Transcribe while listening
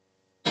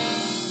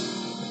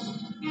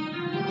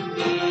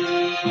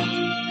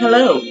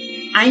Hello,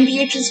 I'm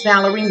Beatrice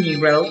Valerie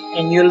Nero,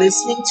 and you're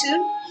listening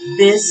to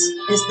This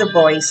is the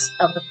Voice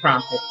of the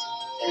Prophet.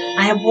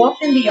 I have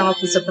walked in the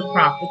office of the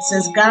prophet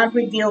since God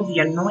revealed the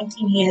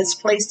anointing He has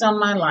placed on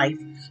my life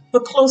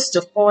for close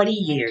to 40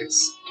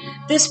 years.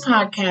 This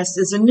podcast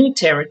is a new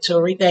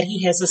territory that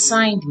He has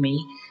assigned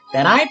me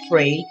that I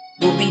pray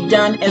will be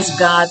done as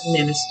God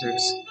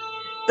ministers.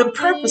 The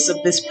purpose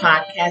of this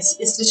podcast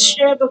is to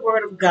share the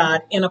Word of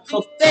God in a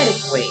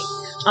prophetic way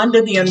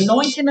under the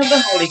anointing of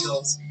the Holy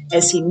Ghost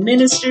as He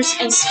ministers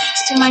and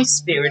speaks to my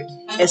spirit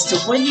as to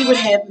what He would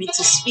have me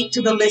to speak to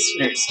the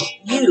listeners,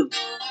 you,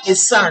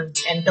 His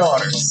sons and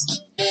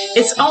daughters.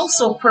 It's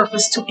also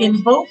purpose to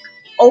invoke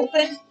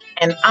open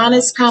and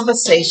honest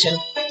conversation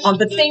on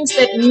the things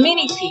that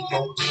many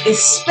people,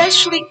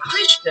 especially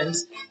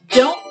Christians,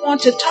 don't want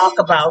to talk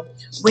about,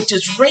 which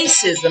is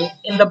racism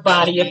in the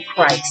body of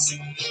Christ.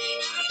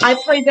 I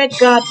pray that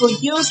God will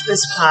use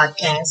this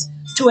podcast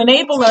to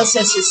enable us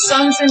as His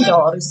sons and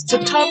daughters to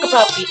talk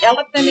about the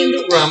elephant in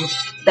the room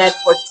that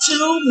for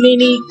too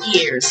many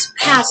years,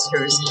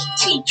 pastors,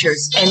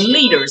 teachers, and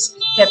leaders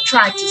have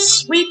tried to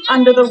sweep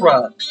under the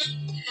rug.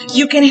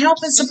 You can help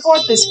and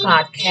support this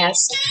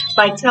podcast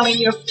by telling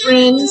your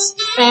friends,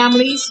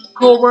 families,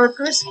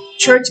 co-workers,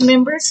 church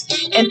members,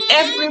 and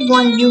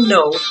everyone you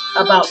know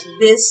about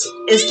This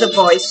is the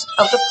Voice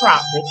of the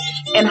Prophet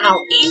and how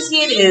easy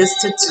it is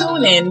to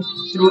tune in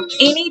through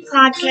any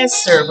podcast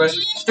server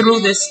through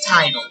this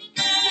title.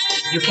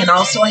 You can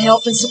also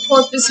help and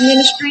support this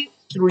ministry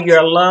through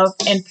your love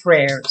and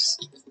prayers.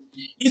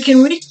 You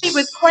can reach me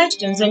with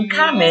questions and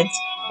comments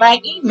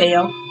by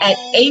email at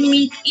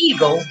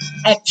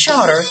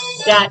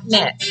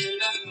amiiteagle@charter.net.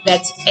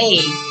 That's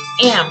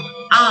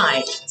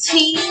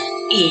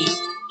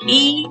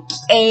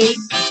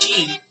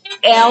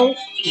AMITEEAGLE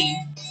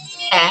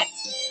at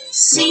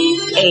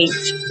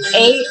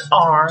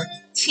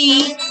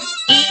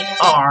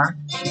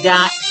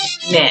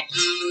CHARTER.net.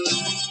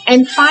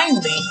 And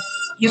finally,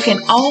 you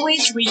can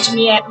always reach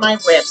me at my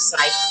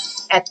website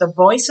at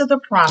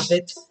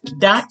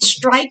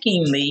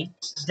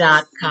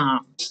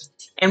thevoiceoftheprophet.strikingly.com.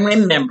 And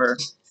remember,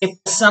 if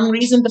for some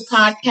reason the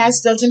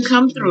podcast doesn't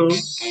come through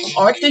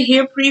or to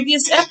hear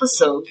previous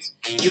episodes,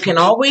 you can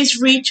always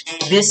reach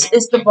This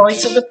is the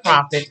Voice of the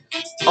Prophet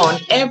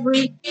on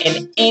every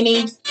and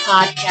any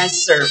podcast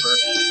server.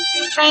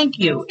 Thank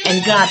you,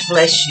 and God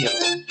bless you.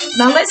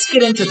 Now let's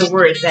get into the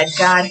word that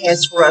God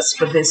has for us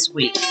for this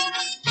week.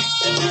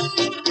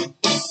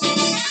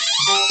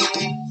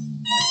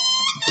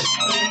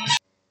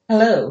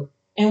 Hello,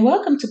 and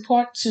welcome to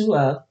part 2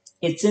 of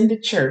It's in the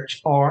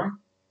Church, or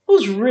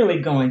Who's Really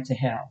Going to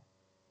Hell?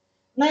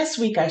 Last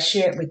week I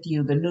shared with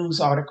you the news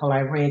article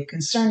I read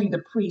concerning the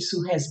priest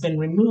who has been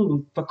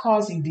removed for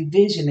causing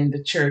division in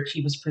the church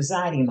he was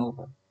presiding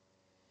over.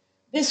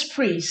 This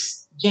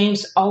priest,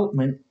 James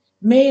Altman,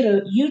 made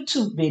a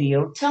YouTube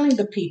video telling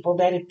the people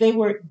that if they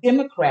were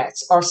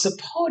Democrats or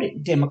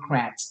supported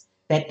Democrats,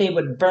 that they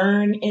would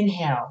burn in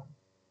hell.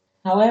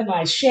 However,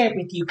 I shared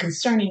with you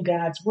concerning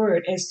God's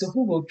word as to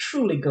who will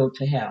truly go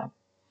to hell.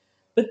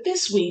 But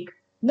this week,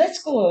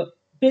 let's go a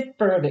bit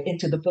further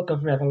into the book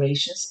of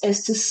Revelations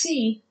as to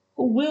see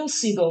who will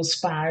see those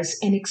fires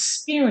and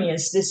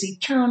experience this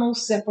eternal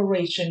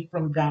separation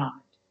from God.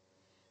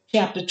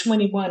 Chapter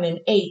 21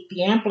 and 8,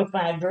 the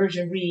Amplified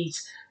Version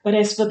reads, "But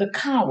as for the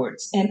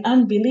cowards and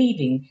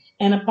unbelieving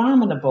and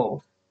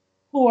abominable,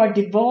 who are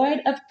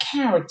devoid of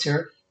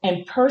character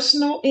and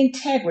personal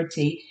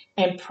integrity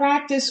and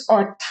practice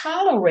or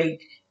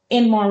tolerate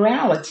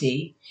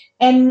immorality,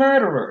 and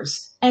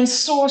murderers and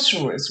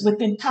sorcerers with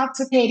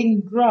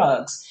intoxicating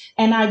drugs,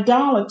 and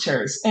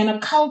idolaters and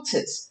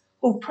occultists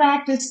who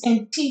practice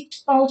and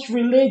teach false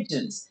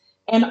religions,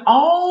 and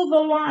all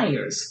the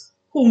liars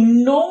who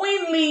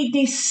knowingly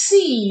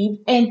deceive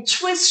and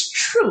twist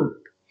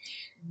truth,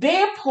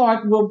 their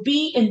part will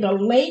be in the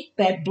lake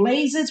that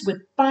blazes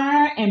with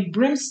fire and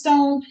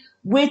brimstone,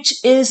 which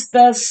is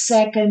the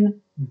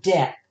second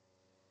death."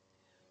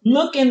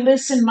 Look and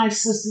listen, my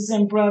sisters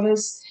and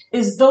brothers,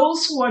 is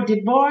those who are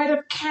devoid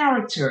of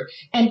character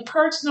and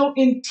personal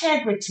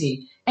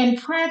integrity and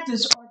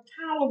practice or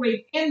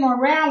tolerate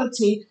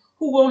immorality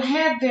who will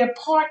have their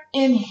part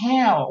in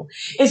hell.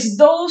 It's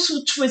those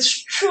who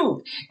twist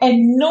truth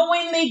and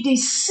knowingly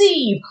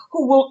deceive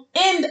who will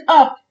end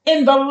up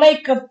in the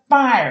lake of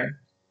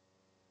fire.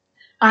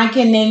 I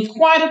can name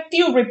quite a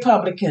few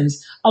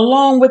Republicans,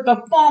 along with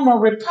a former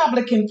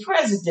Republican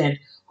president,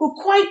 who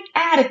quite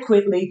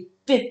adequately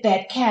fit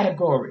that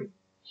category.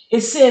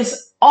 It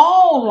says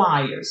all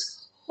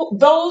liars,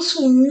 those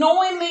who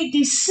knowingly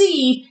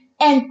deceive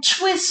and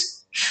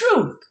twist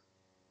truth.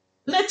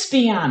 Let's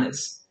be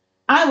honest.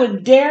 I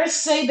would dare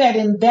say that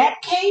in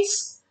that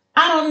case,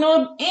 I don't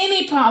know of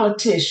any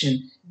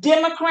politician,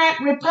 Democrat,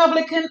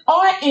 Republican,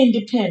 or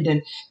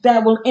Independent,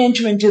 that will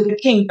enter into the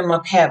kingdom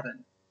of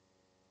heaven.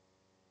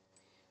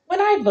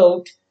 When I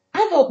vote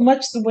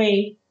much the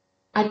way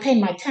I pay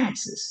my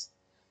taxes,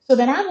 so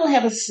that I will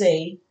have a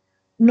say,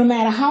 no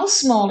matter how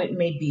small it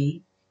may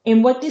be,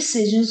 in what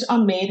decisions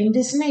are made in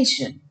this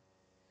nation.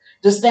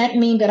 Does that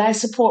mean that I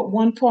support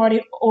one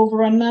party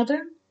over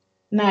another?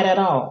 Not at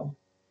all.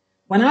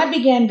 When I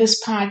began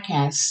this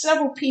podcast,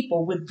 several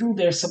people withdrew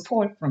their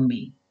support from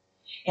me.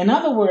 In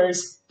other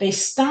words, they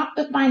stopped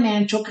the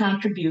financial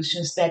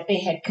contributions that they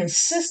had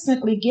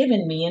consistently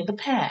given me in the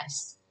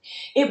past.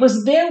 It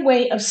was their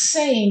way of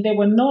saying they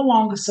were no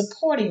longer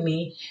supporting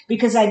me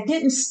because I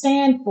didn't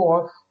stand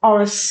for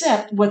or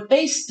accept what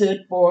they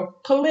stood for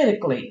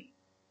politically.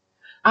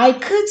 I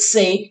could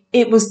say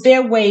it was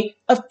their way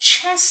of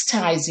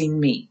chastising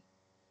me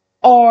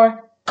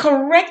or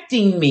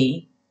correcting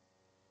me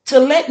to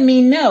let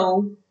me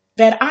know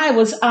that I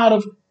was out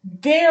of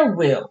their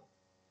will.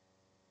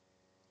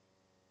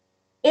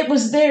 It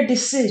was their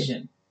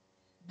decision.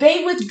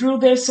 They withdrew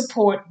their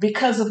support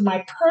because of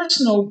my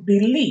personal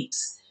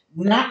beliefs,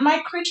 not my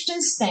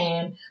Christian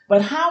stand,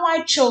 but how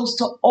I chose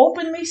to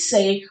openly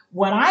say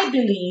what I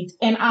believed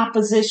in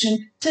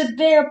opposition to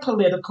their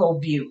political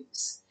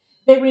views.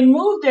 They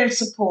removed their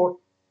support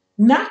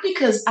not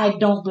because I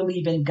don't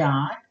believe in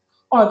God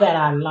or that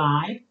I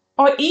lied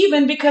or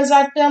even because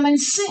I fell in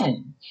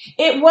sin.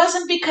 It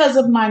wasn't because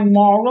of my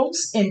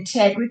morals,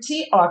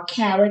 integrity, or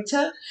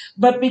character,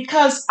 but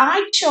because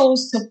I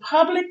chose to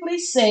publicly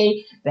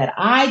say that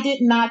I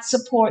did not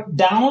support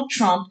Donald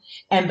Trump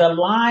and the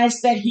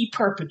lies that he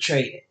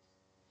perpetrated.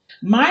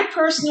 My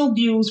personal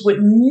views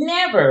would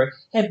never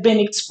have been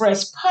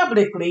expressed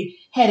publicly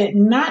had it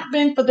not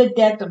been for the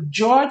death of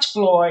George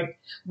Floyd,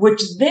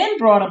 which then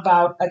brought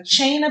about a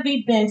chain of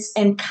events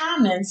and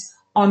comments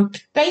on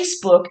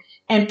Facebook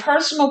and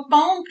personal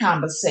phone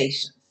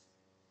conversations.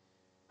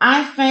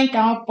 I thank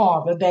our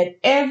Father that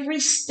every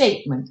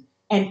statement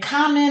and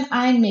comment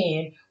I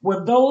made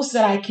were those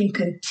that I can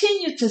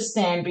continue to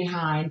stand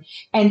behind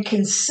and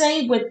can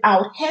say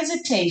without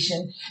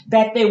hesitation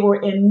that they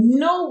were in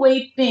no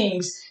way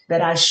things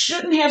that I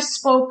shouldn't have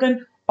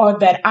spoken or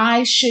that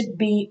I should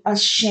be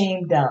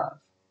ashamed of.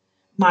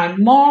 My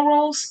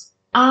morals,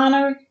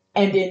 honor,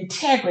 and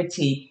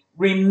integrity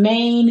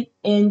remain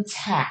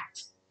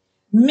intact.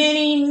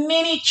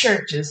 Many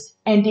churches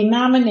and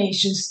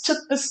denominations took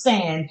the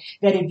stand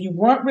that if you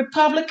weren't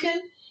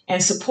Republican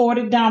and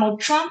supported Donald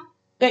Trump,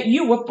 that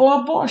you were for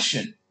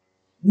abortion.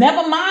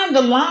 Never mind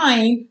the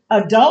lying,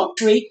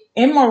 adultery,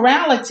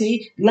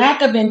 immorality,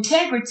 lack of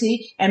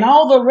integrity, and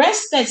all the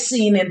rest that's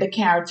seen in the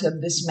character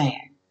of this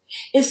man.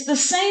 It's the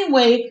same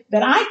way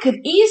that I could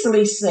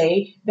easily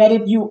say that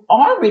if you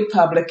are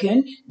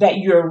Republican, that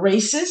you're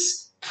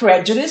racist,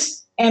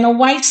 prejudiced, and a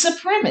white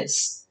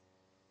supremacist.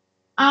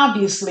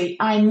 Obviously,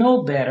 I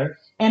know better,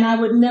 and I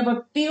would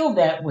never feel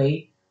that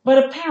way,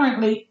 but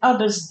apparently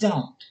others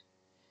don't.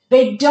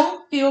 They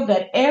don't feel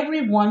that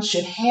everyone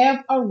should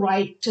have a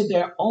right to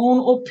their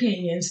own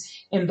opinions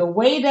in the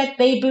way that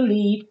they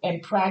believe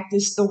and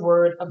practice the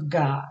Word of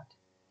God.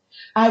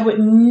 I would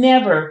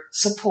never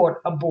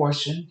support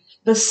abortion,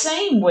 the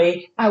same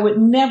way I would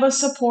never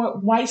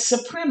support white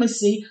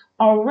supremacy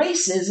or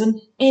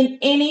racism in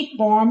any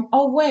form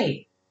or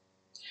way.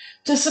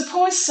 To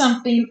support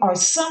something or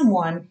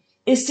someone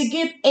is to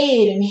give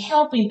aid in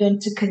helping them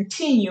to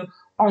continue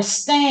or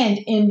stand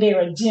in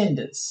their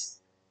agendas.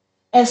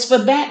 As for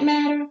that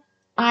matter,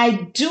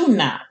 I do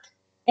not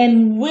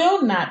and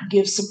will not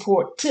give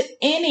support to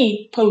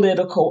any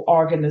political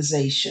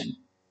organization.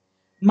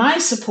 My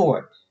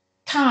support,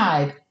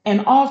 tithe,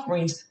 and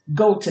offerings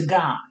go to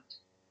God.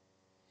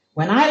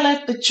 When I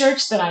left the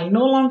church that I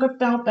no longer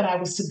felt that I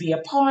was to be a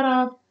part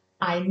of,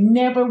 I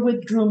never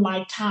withdrew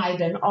my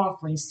tithe and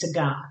offerings to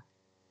God.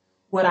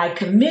 What I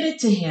committed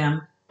to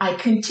Him, I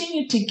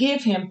continued to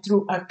give Him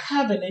through a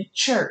covenant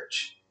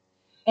church.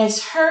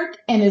 As hurt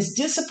and as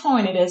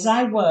disappointed as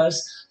I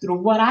was through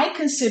what I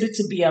considered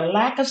to be a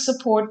lack of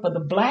support for the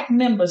black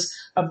members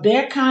of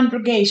their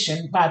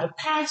congregation by the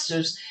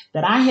pastors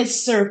that I had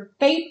served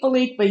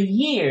faithfully for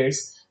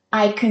years,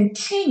 I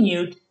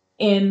continued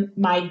in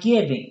my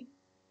giving.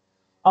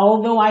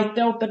 Although I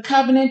felt the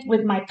covenant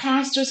with my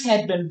pastors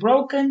had been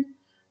broken,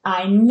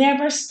 I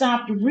never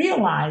stopped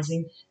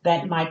realizing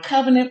that my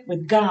covenant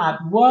with God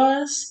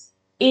was,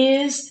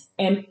 is,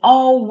 and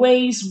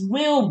always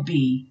will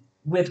be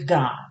with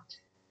God.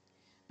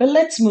 But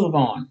let's move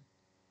on.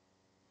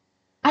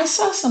 I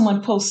saw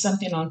someone post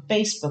something on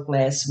Facebook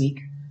last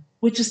week,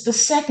 which is the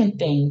second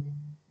thing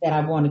that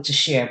I wanted to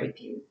share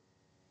with you.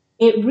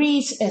 It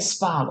reads as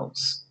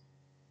follows.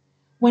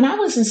 When I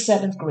was in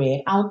seventh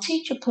grade, our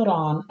teacher put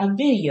on a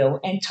video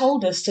and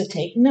told us to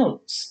take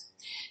notes.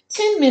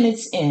 10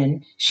 minutes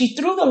in, she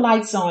threw the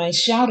lights on and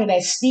shouted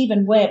at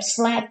Stephen Webb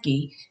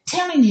Slatke,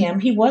 telling him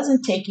he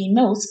wasn't taking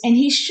notes and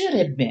he should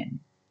have been.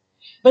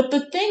 But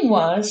the thing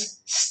was,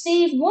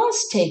 Steve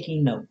was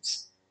taking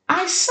notes.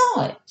 I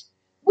saw it.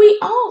 We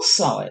all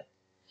saw it.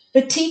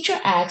 The teacher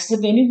asked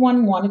if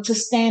anyone wanted to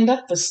stand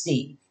up for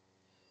Steve.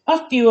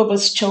 A few of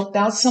us choked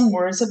out some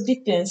words of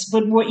defense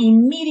but were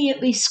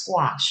immediately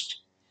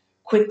squashed.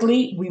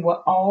 Quickly, we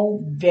were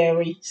all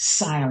very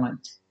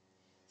silent.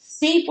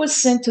 Steve was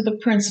sent to the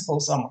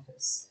principal's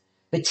office.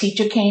 The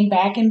teacher came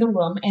back in the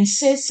room and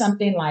said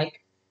something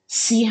like,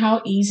 "See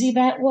how easy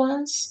that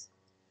was?"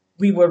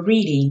 We were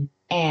reading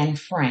Anne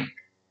Frank.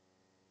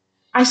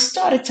 I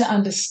started to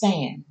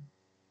understand.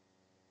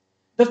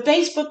 The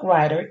Facebook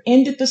writer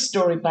ended the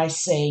story by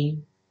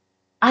saying,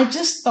 I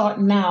just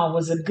thought now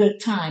was a good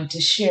time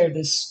to share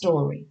this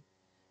story.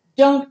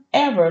 Don't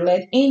ever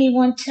let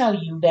anyone tell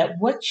you that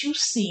what you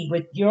see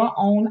with your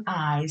own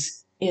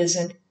eyes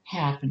isn't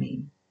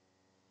happening.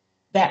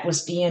 That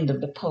was the end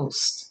of the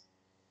post.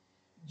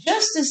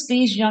 Just as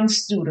these young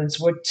students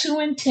were too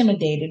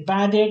intimidated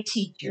by their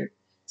teacher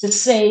to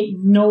say,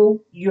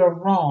 no, you're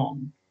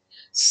wrong,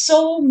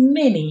 so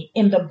many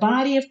in the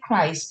body of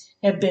Christ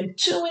have been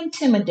too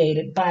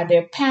intimidated by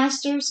their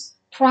pastors,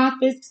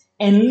 prophets,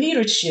 and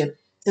leadership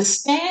to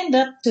stand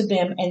up to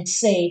them and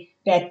say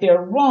that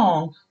they're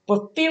wrong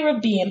for fear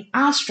of being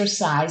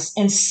ostracized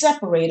and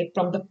separated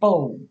from the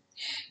fold.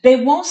 They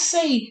won't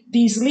say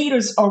these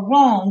leaders are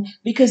wrong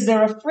because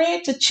they're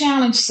afraid to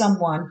challenge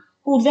someone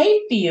who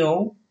they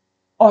feel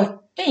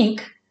or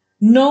think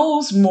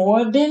knows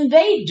more than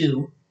they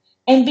do.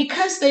 And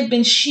because they've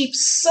been sheep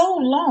so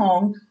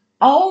long,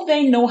 all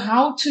they know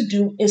how to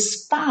do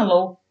is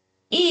follow,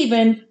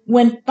 even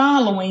when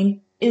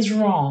following is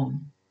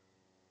wrong.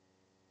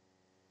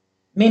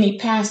 Many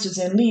pastors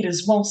and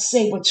leaders won't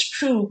say what's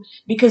true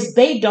because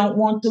they don't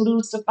want to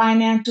lose the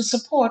financial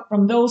support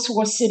from those who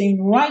are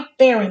sitting right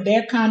there in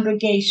their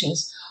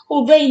congregations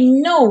who they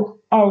know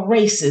are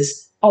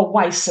racist or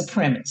white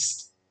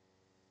supremacists.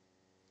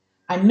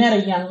 I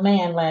met a young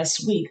man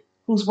last week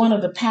who's one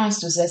of the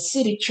pastors at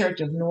City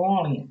Church of New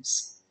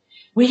Orleans.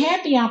 We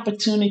had the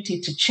opportunity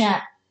to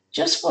chat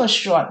just for a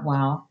short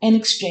while and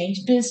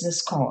exchange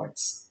business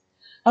cards.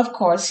 Of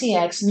course, he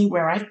asked me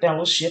where I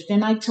fellowshipped,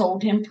 and I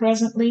told him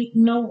presently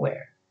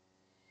nowhere.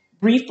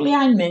 Briefly,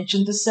 I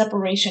mentioned the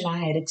separation I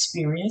had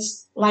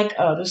experienced, like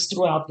others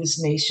throughout this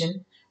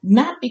nation,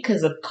 not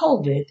because of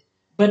COVID,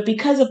 but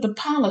because of the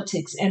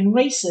politics and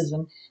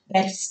racism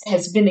that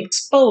has been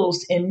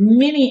exposed in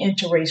many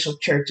interracial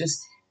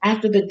churches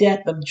after the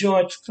death of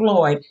George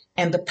Floyd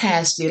and the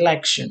past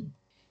election.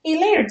 He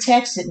later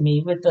texted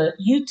me with a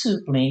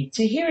YouTube link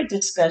to hear a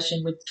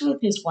discussion with two of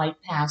his white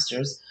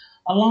pastors,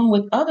 along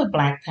with other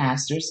black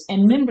pastors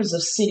and members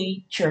of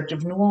City Church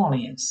of New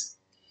Orleans.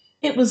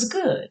 It was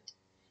good.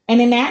 And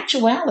in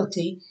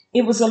actuality,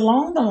 it was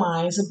along the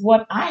lines of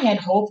what I had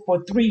hoped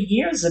for 3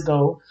 years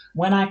ago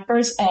when I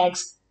first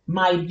asked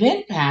my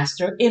then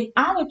pastor if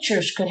our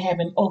church could have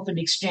an open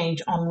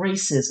exchange on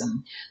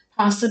racism,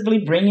 possibly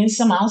bringing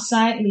some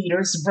outside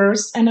leaders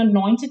versed and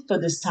anointed for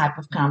this type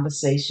of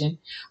conversation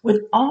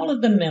with all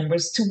of the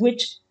members, to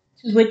which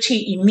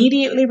he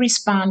immediately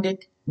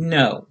responded,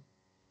 no.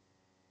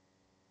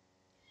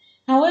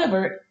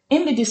 However,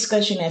 in the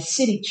discussion at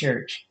City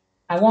Church,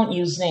 I won't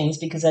use names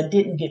because I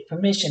didn't get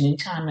permission in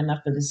time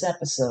enough for this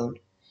episode.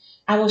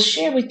 I will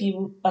share with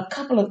you a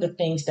couple of the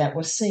things that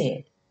were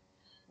said.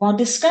 While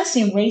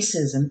discussing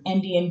racism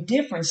and the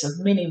indifference of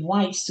many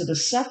whites to the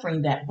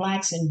suffering that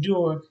blacks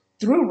endure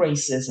through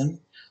racism,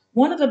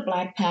 one of the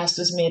black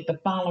pastors made the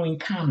following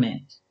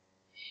comment.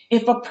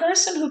 If a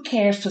person who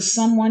cares for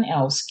someone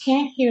else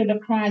can't hear the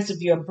cries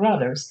of your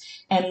brothers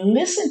and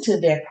listen to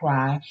their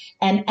cry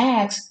and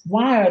ask,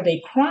 why are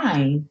they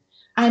crying?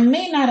 I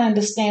may not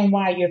understand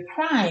why you're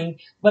crying,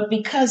 but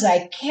because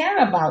I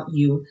care about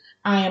you,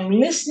 I am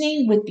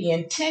listening with the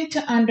intent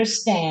to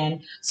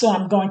understand, so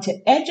I'm going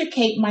to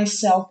educate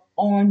myself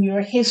on your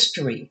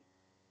history.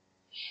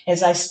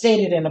 As I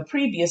stated in a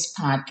previous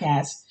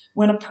podcast,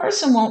 when a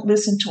person won't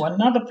listen to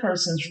another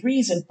person's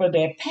reason for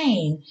their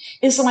pain,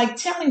 it's like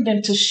telling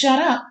them to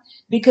shut up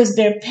because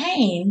their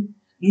pain,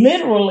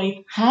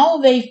 literally how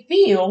they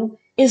feel,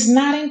 is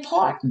not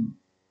important.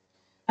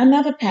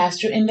 Another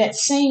pastor in that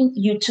same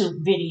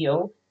YouTube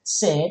video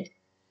said,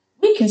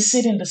 we can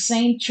sit in the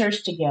same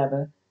church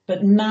together,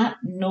 but not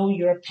know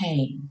your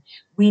pain.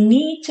 We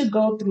need to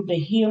go through the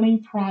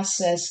healing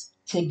process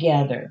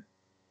together.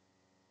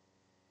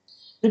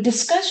 The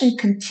discussion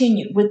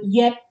continued with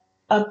yet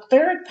a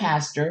third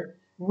pastor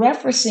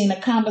referencing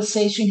a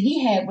conversation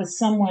he had with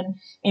someone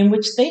in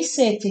which they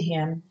said to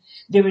him,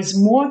 there is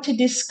more to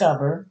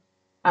discover.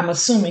 I'm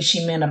assuming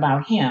she meant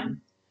about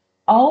him,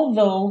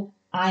 although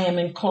I am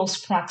in close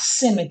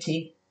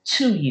proximity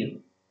to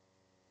you.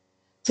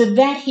 To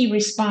that he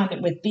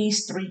responded with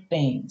these three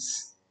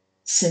things: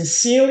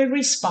 sincerely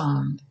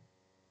respond,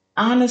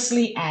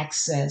 honestly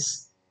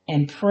access,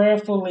 and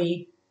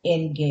prayerfully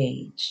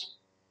engage.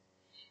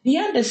 The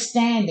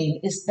understanding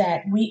is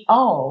that we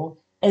all,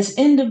 as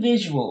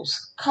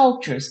individuals,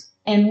 cultures,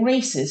 and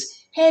races,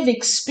 have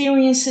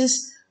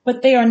experiences,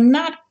 but they are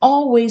not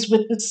always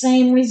with the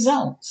same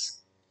results.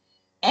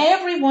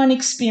 Everyone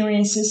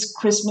experiences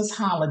Christmas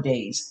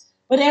holidays,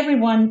 but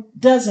everyone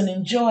doesn't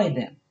enjoy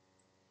them.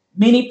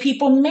 Many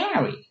people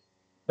marry,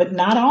 but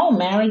not all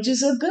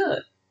marriages are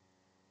good.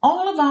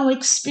 All of our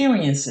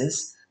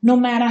experiences, no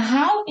matter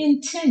how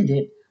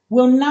intended,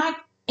 will not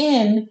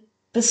end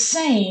the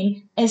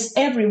same as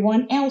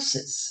everyone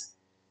else's.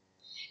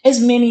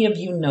 As many of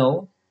you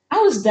know, I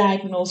was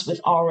diagnosed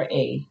with RA,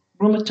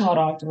 rheumatoid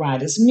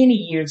arthritis, many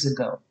years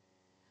ago.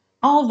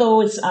 Although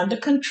it's under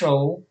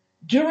control,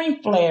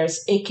 During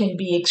flares, it can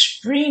be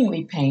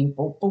extremely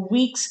painful for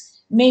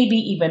weeks, maybe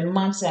even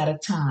months at a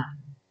time.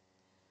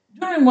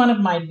 During one of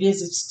my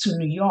visits to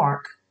New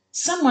York,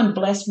 someone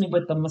blessed me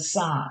with a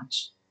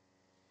massage.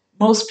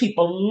 Most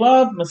people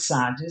love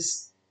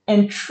massages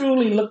and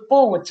truly look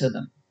forward to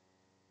them.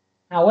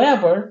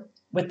 However,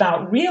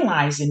 without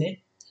realizing it,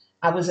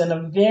 I was in the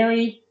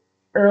very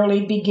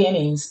early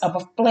beginnings of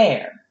a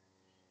flare.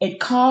 It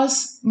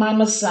caused my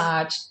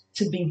massage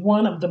to be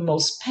one of the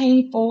most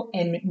painful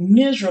and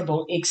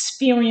miserable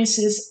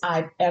experiences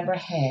I've ever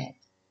had.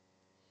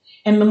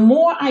 And the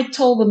more I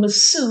told the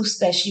masseuse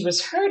that she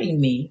was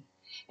hurting me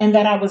and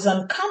that I was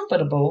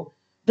uncomfortable,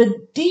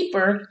 the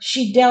deeper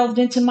she delved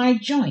into my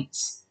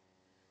joints.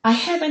 I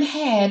haven't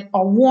had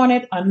or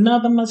wanted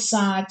another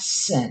massage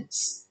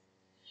since.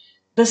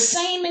 The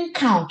same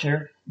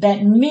encounter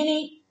that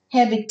many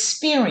have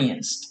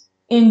experienced,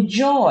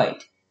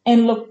 enjoyed,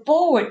 and look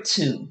forward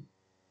to.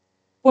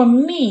 For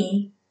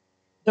me,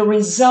 the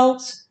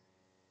results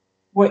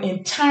were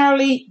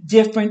entirely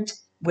different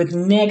with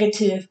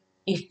negative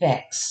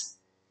effects.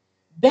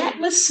 That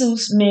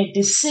masseuse made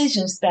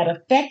decisions that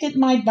affected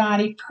my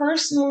body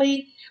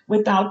personally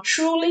without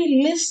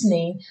truly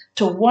listening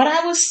to what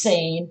I was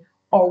saying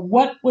or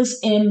what was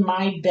in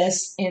my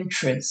best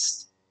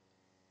interest.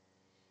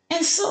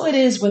 And so it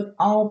is with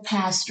all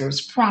pastors,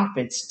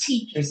 prophets,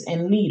 teachers,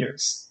 and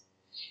leaders.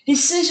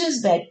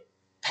 Decisions that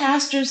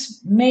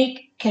pastors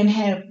make can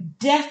have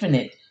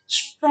definite,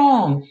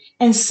 strong,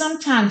 and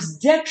sometimes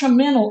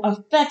detrimental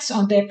effects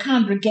on their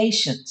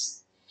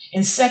congregations.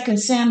 In 2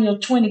 Samuel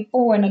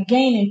 24 and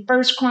again in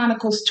 1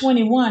 Chronicles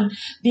 21,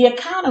 the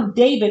account of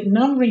David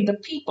numbering the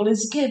people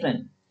is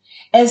given.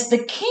 As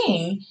the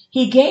king,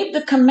 he gave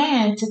the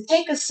command to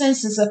take a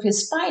census of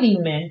his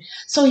fighting men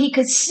so he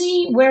could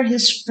see where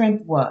his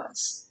strength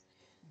was.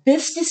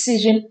 This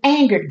decision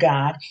angered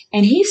God,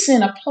 and he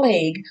sent a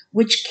plague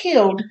which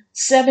killed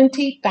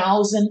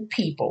 70,000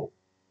 people.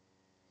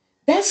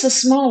 That's a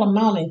small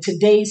amount in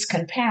today's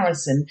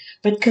comparison,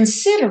 but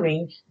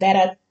considering that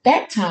at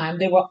that time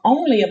there were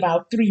only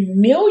about 3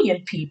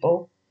 million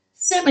people,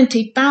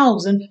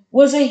 70,000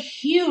 was a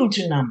huge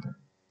number.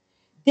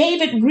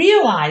 David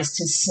realized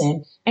his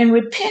sin and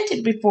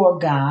repented before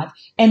God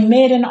and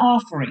made an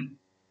offering.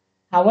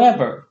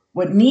 However,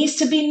 what needs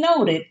to be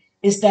noted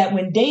is that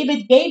when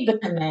David gave the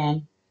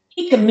command,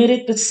 he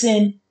committed the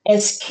sin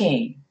as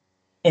king.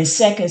 In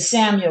 2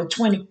 Samuel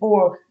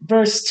 24,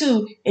 verse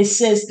 2, it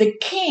says, the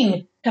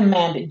king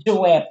commanded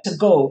Joab to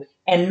go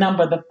and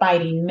number the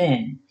fighting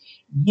men.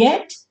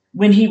 Yet,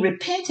 when he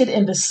repented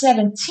in the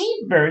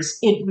 17th verse,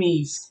 it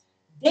reads,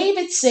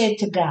 David said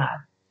to God,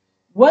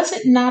 was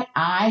it not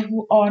I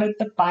who ordered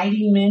the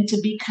fighting men to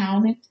be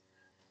counted?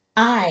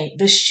 I,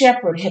 the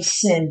shepherd, have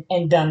sinned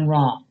and done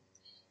wrong.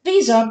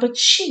 These are but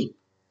sheep.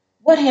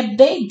 What have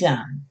they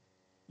done?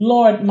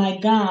 Lord my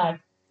God,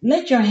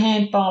 let your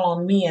hand fall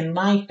on me and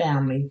my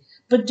family,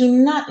 but do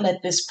not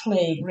let this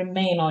plague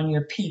remain on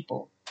your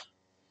people.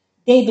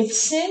 David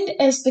sinned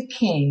as the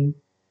king,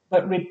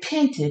 but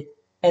repented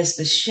as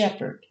the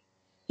shepherd.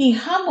 He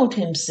humbled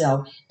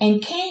himself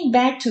and came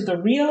back to the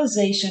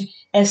realization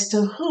as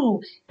to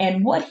who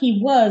and what he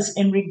was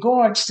in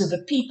regards to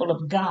the people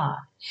of God.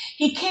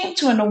 He came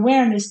to an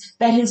awareness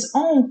that his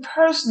own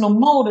personal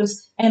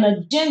motives and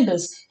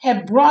agendas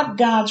had brought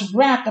God's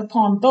wrath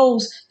upon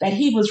those that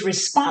he was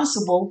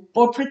responsible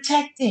for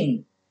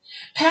protecting.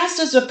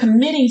 Pastors are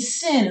committing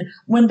sin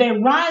when they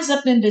rise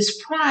up in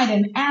this pride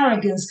and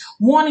arrogance,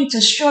 wanting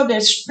to show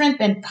their strength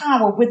and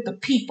power with the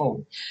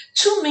people.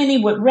 Too many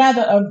would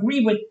rather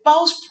agree with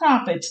false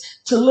prophets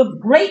to look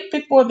great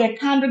before their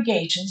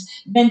congregations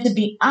than to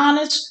be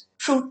honest,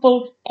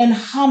 truthful, and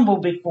humble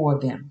before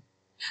them.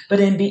 But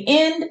in the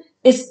end,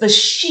 it's the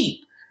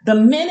sheep, the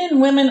men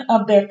and women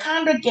of their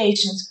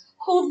congregations,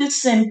 who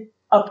this sin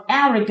of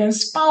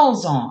arrogance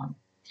falls on.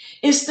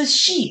 It's the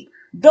sheep,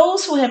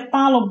 those who have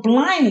followed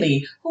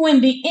blindly, who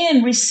in the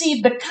end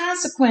receive the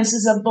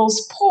consequences of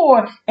those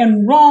poor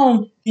and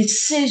wrong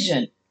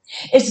decisions.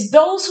 It's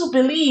those who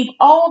believe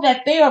all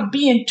that they are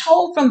being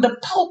told from the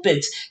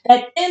pulpits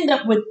that end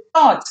up with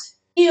thoughts,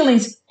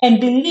 feelings, and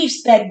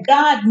beliefs that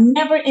God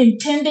never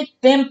intended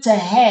them to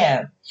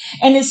have.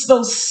 And it's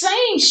those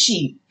same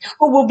sheep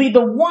who will be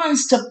the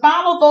ones to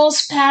follow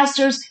those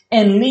pastors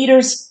and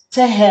leaders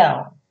to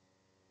hell.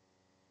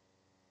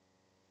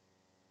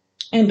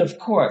 And of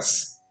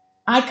course,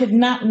 I could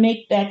not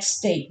make that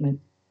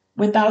statement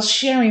without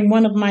sharing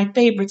one of my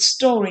favorite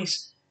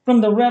stories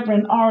from the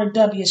Reverend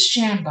R.W.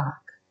 Shambach.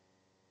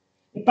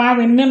 If I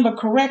remember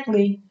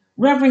correctly,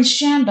 Reverend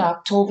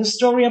Shambach told the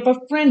story of a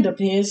friend of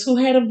his who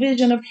had a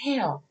vision of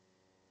hell.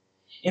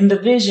 In the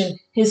vision,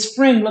 his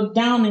friend looked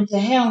down into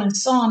hell and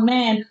saw a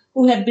man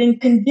who had been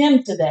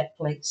condemned to that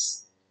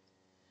place.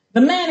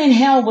 The man in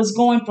hell was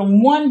going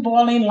from one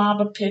boiling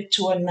lava pit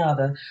to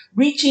another,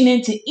 reaching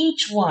into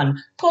each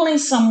one, pulling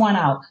someone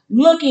out,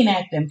 looking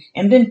at them,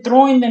 and then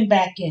throwing them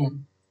back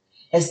in.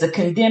 As the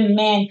condemned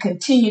man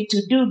continued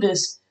to do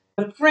this,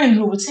 the friend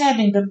who was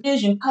having the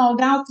vision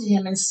called out to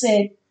him and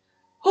said,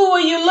 who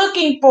are you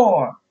looking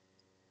for?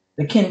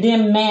 The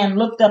condemned man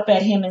looked up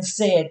at him and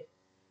said,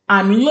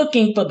 I'm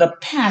looking for the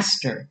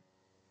pastor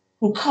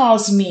who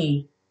caused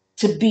me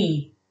to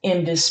be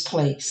in this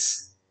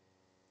place.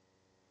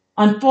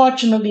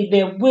 Unfortunately,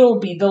 there will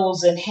be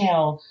those in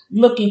hell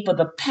looking for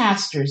the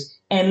pastors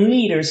and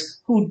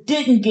leaders who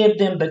didn't give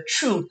them the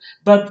truth,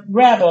 but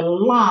rather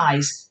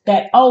lies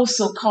that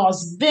also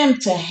caused them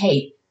to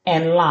hate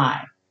and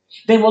lie.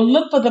 They will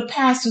look for the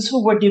pastors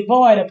who were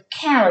devoid of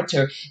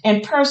character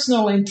and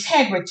personal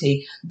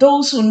integrity,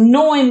 those who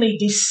knowingly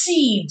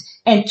deceived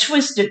and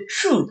twisted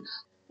truth,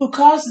 who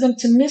caused them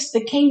to miss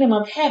the kingdom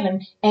of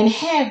heaven and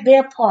have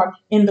their part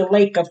in the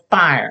lake of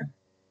fire.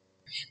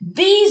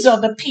 These are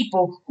the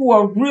people who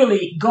are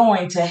really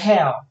going to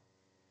hell.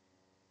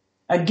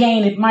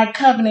 Again, if my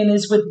covenant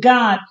is with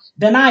God,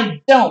 then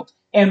I don't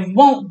and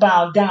won't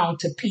bow down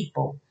to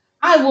people.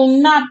 I will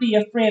not be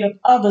afraid of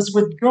others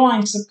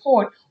withdrawing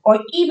support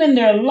or even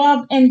their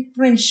love and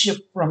friendship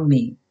from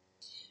me.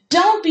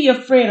 Don't be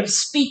afraid of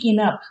speaking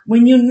up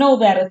when you know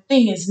that a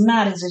thing is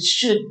not as it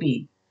should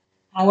be.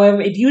 However,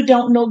 if you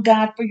don't know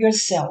God for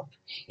yourself,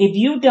 if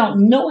you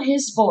don't know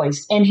his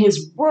voice and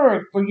his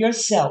word for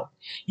yourself,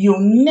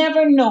 you'll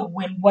never know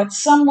when what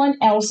someone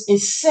else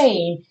is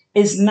saying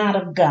is not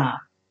of God.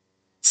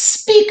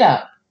 Speak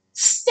up.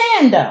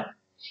 Stand up.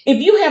 If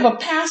you have a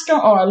pastor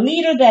or a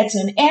leader that's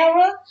in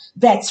error,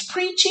 that's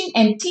preaching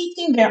and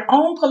teaching their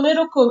own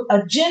political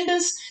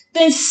agendas,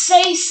 then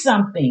say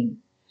something.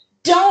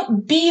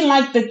 Don't be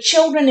like the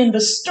children in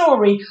the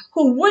story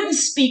who wouldn't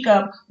speak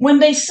up when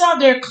they saw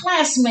their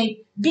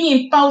classmate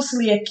being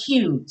falsely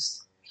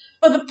accused.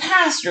 For the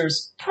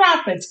pastors,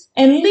 prophets,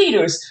 and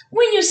leaders,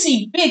 when you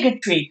see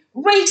bigotry,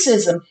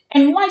 racism,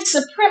 and white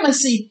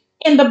supremacy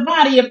in the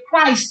body of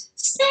Christ,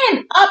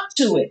 stand up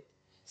to it.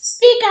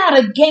 Speak out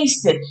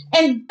against it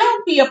and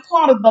don't be a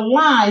part of the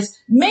lies,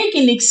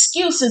 making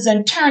excuses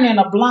and turning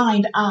a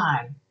blind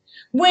eye.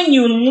 When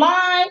you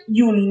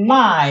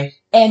lie,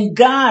 and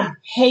God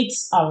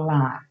hates a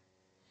lie.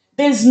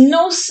 There's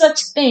no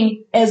such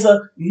thing as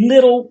a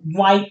little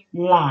white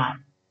lie.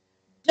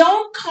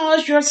 Don't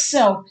cause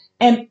yourself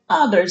and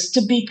others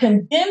to be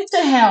condemned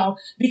to hell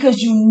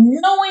because you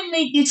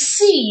knowingly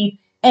deceive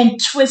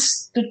and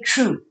twist the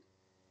truth.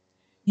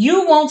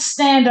 You won't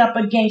stand up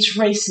against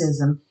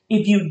racism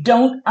if you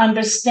don't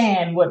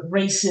understand what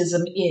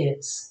racism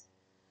is.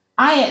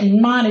 I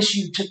admonish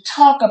you to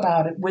talk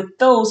about it with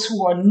those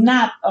who are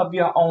not of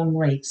your own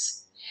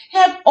race.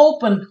 Have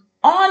open,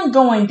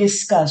 ongoing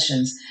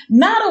discussions,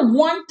 not a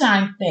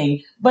one-time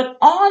thing, but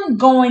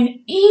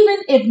ongoing, even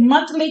if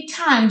monthly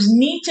times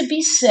need to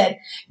be set,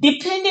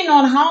 depending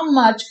on how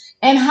much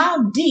and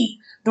how deep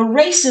the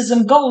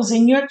racism goes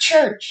in your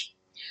church.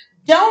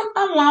 Don't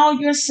allow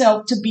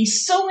yourself to be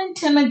so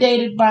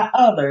intimidated by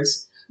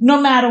others, no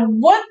matter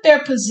what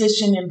their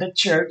position in the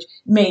church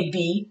may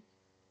be,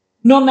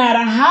 no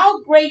matter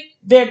how great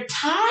their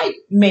tithe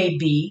may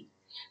be,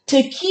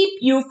 to keep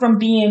you from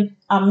being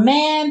a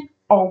man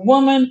or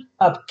woman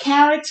of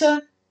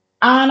character,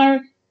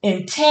 honor,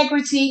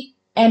 integrity,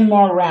 and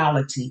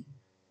morality.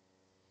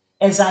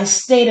 As I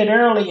stated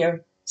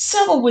earlier,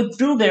 several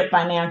withdrew their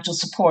financial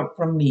support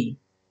from me,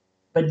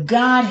 but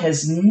God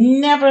has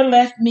never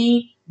left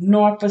me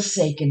nor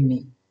forsaken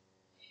me.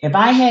 If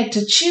I had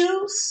to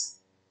choose,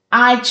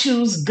 I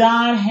choose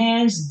God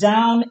hands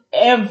down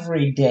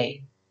every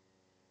day.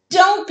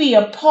 Don't be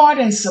a part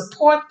and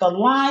support the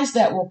lies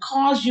that will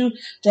cause you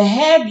to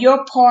have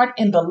your part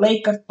in the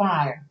lake of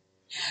fire.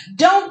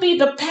 Don't be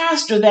the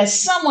pastor that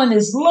someone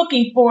is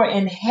looking for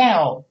in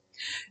hell.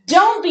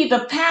 Don't be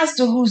the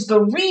pastor who's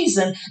the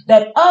reason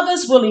that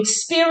others will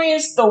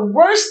experience the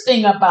worst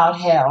thing about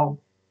hell,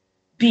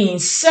 being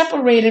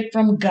separated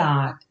from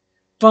God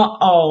for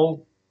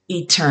all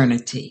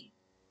eternity.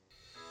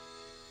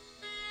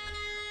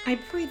 I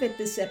pray that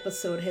this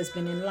episode has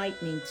been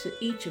enlightening to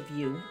each of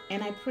you,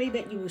 and I pray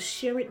that you will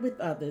share it with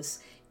others,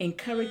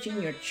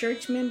 encouraging your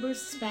church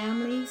members,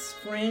 families,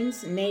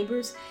 friends,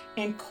 neighbors,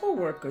 and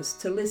co-workers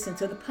to listen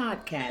to the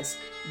podcast.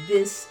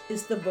 This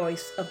is the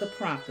Voice of the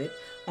Prophet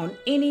on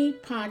any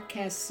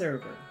podcast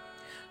server.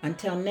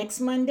 Until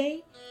next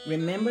Monday,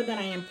 remember that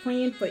I am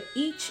praying for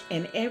each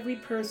and every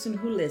person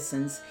who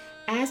listens,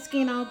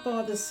 asking our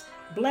Father's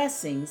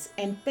blessings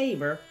and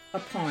favor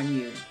upon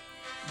you.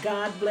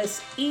 God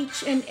bless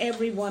each and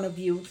every one of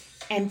you,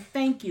 and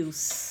thank you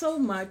so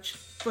much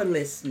for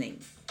listening.